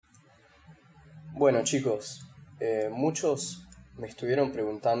Bueno chicos, muchos me estuvieron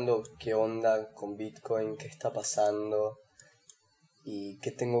preguntando qué onda con Bitcoin, qué está pasando y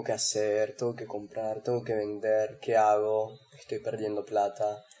qué tengo que hacer, tengo que comprar, tengo que vender, qué hago, estoy perdiendo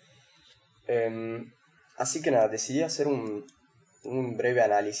plata. Así que nada, decidí hacer un breve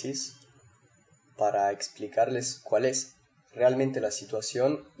análisis para explicarles cuál es realmente la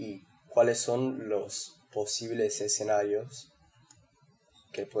situación y cuáles son los posibles escenarios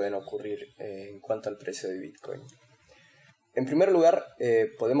que pueden ocurrir en cuanto al precio de Bitcoin. En primer lugar,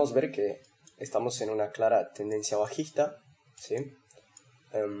 podemos ver que estamos en una clara tendencia bajista, ¿sí?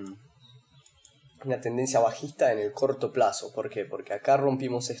 Una tendencia bajista en el corto plazo. ¿Por qué? Porque acá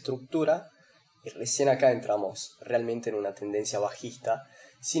rompimos estructura y recién acá entramos realmente en una tendencia bajista.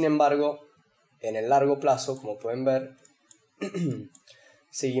 Sin embargo, en el largo plazo, como pueden ver,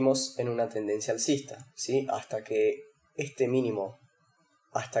 seguimos en una tendencia alcista, ¿sí? Hasta que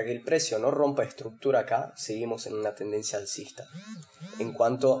el precio no rompa estructura acá, seguimos en una tendencia alcista en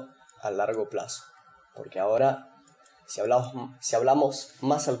cuanto a largo plazo. Porque ahora, si hablamos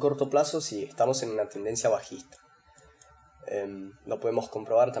más al corto plazo, sí, estamos en una tendencia bajista. Lo podemos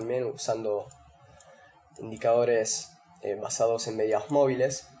comprobar también usando indicadores basados en medias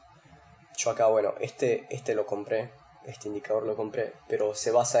móviles. Yo acá, bueno, este indicador lo compré, pero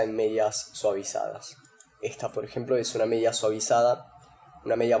se basa en medias suavizadas. Esta, por ejemplo, es una media suavizada,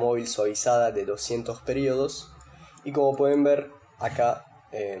 una media móvil suavizada de 200 periodos. Y como pueden ver, acá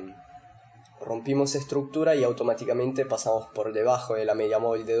rompimos estructura y automáticamente pasamos por debajo de la media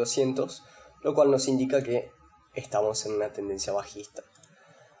móvil de 200, lo cual nos indica que estamos en una tendencia bajista.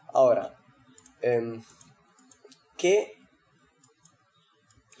 Ahora, ¿qué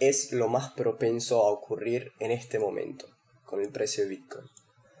es lo más propenso a ocurrir en este momento con el precio de Bitcoin?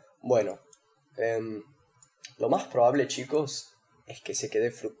 Bueno, lo más probable, chicos, es que se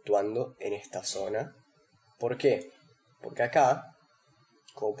quede fluctuando en esta zona. ¿Por qué? Porque acá,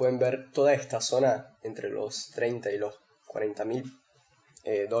 como pueden ver, toda esta zona entre los 30 y los 40 mil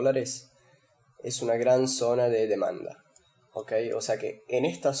dólares es una gran zona de demanda, ¿ok? O sea que en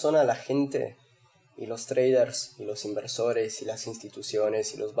esta zona la gente y los traders y los inversores y las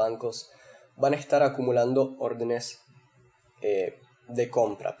instituciones y los bancos van a estar acumulando órdenes de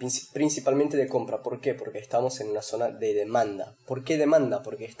compra, principalmente de compra. ¿Por qué? Porque estamos en una zona de demanda. ¿Por qué demanda?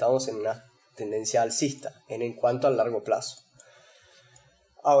 Porque estamos en una tendencia alcista en cuanto al largo plazo.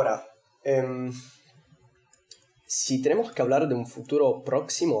 Ahora, si tenemos que hablar de un futuro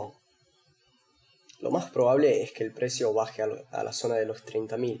próximo, lo más probable es que el precio baje a la zona de los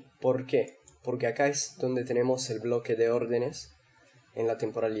 30.000. ¿Por qué? Porque acá es donde tenemos el bloque de órdenes en la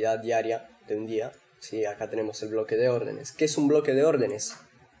temporalidad diaria de un día. Sí, acá tenemos el bloque de órdenes. ¿Qué es un bloque de órdenes?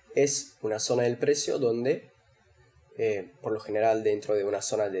 Es una zona del precio donde, por lo general dentro de una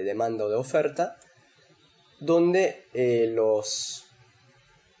zona de demanda o de oferta, donde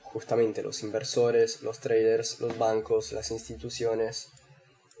justamente los inversores, los traders, los bancos, las instituciones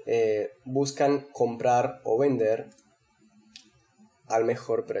buscan comprar o vender al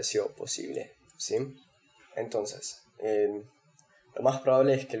mejor precio posible, ¿sí? Entonces, lo más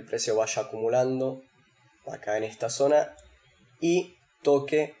probable es que el precio vaya acumulando acá en esta zona y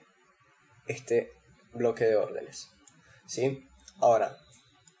toque este bloque de órdenes, ¿sí? Ahora,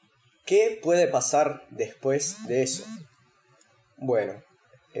 ¿qué puede pasar después de eso? Bueno,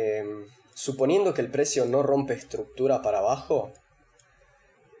 suponiendo que el precio no rompe estructura para abajo,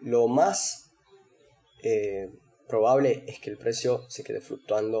 lo más probable es que el precio se quede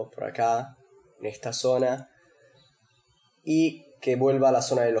fluctuando por acá, en esta zona, y que vuelva a la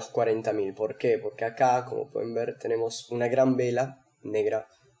zona de los 40.000. ¿Por qué? Porque acá, como pueden ver, tenemos una gran vela negra,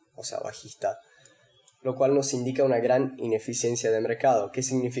 o sea, bajista, lo cual nos indica una gran ineficiencia de mercado. ¿Qué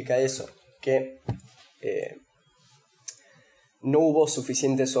significa eso? Que no hubo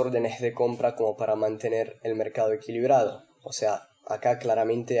suficientes órdenes de compra como para mantener el mercado equilibrado. O sea, acá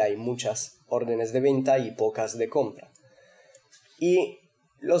claramente hay muchas órdenes de venta y pocas de compra. Y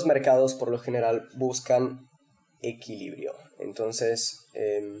los mercados por lo general buscan equilibrio. Entonces,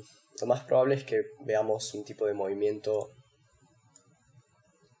 lo más probable es que veamos un tipo de movimiento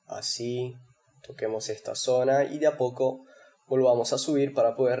así, toquemos esta zona y de a poco volvamos a subir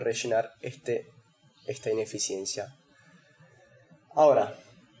para poder rellenar esta ineficiencia. Ahora,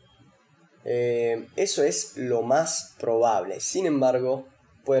 eso es lo más probable. Sin embargo,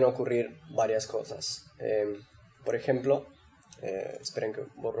 pueden ocurrir varias cosas. Por ejemplo, esperen que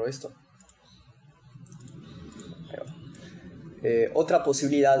borro esto. Otra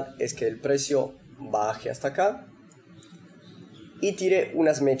posibilidad es que el precio baje hasta acá y tire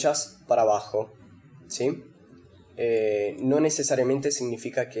unas mechas para abajo, ¿sí? No necesariamente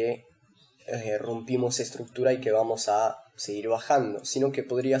significa que rompimos estructura y que vamos a seguir bajando, sino que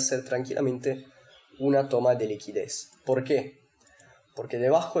podría ser tranquilamente una toma de liquidez. ¿Por qué? Porque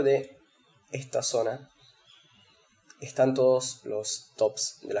debajo de esta zona están todos los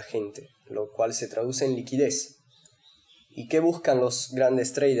tops de la gente, lo cual se traduce en liquidez. ¿Y qué buscan los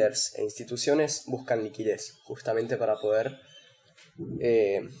grandes traders e instituciones? Buscan liquidez, justamente para poder,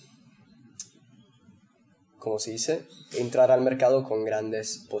 ¿cómo se dice?, entrar al mercado con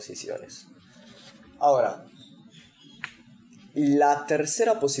grandes posiciones. Ahora, la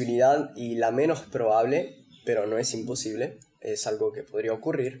tercera posibilidad y la menos probable, pero no es imposible, es algo que podría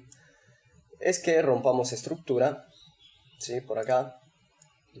ocurrir, es que rompamos estructura, ¿sí? Por acá,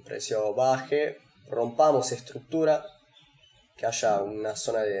 el precio baje, rompamos estructura, que haya una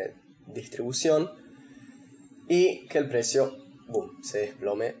zona de distribución y que el precio, boom, se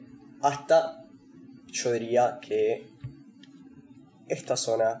desplome hasta, yo diría que esta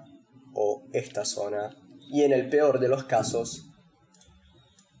zona o esta zona, y en el peor de los casos,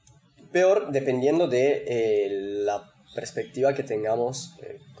 peor dependiendo de la perspectiva que tengamos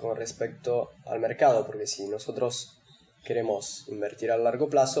con respecto al mercado, porque si nosotros queremos invertir a largo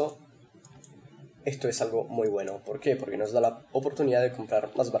plazo, esto es algo muy bueno. ¿Por qué? Porque nos da la oportunidad de comprar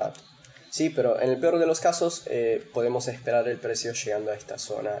más barato. Sí, pero en el peor de los casos podemos esperar el precio llegando a esta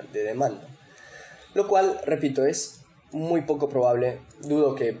zona de demanda. Lo cual, repito, es muy poco probable.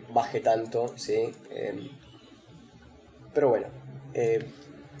 Dudo que baje tanto, ¿sí? Pero bueno.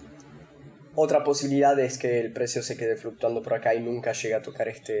 Otra posibilidad es que el precio se quede fluctuando por acá y nunca llegue a tocar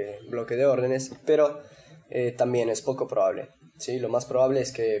este bloque de órdenes. Pero también es poco probable, ¿sí? Lo más probable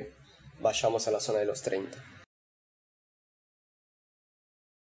es que vayamos a la zona de los 30.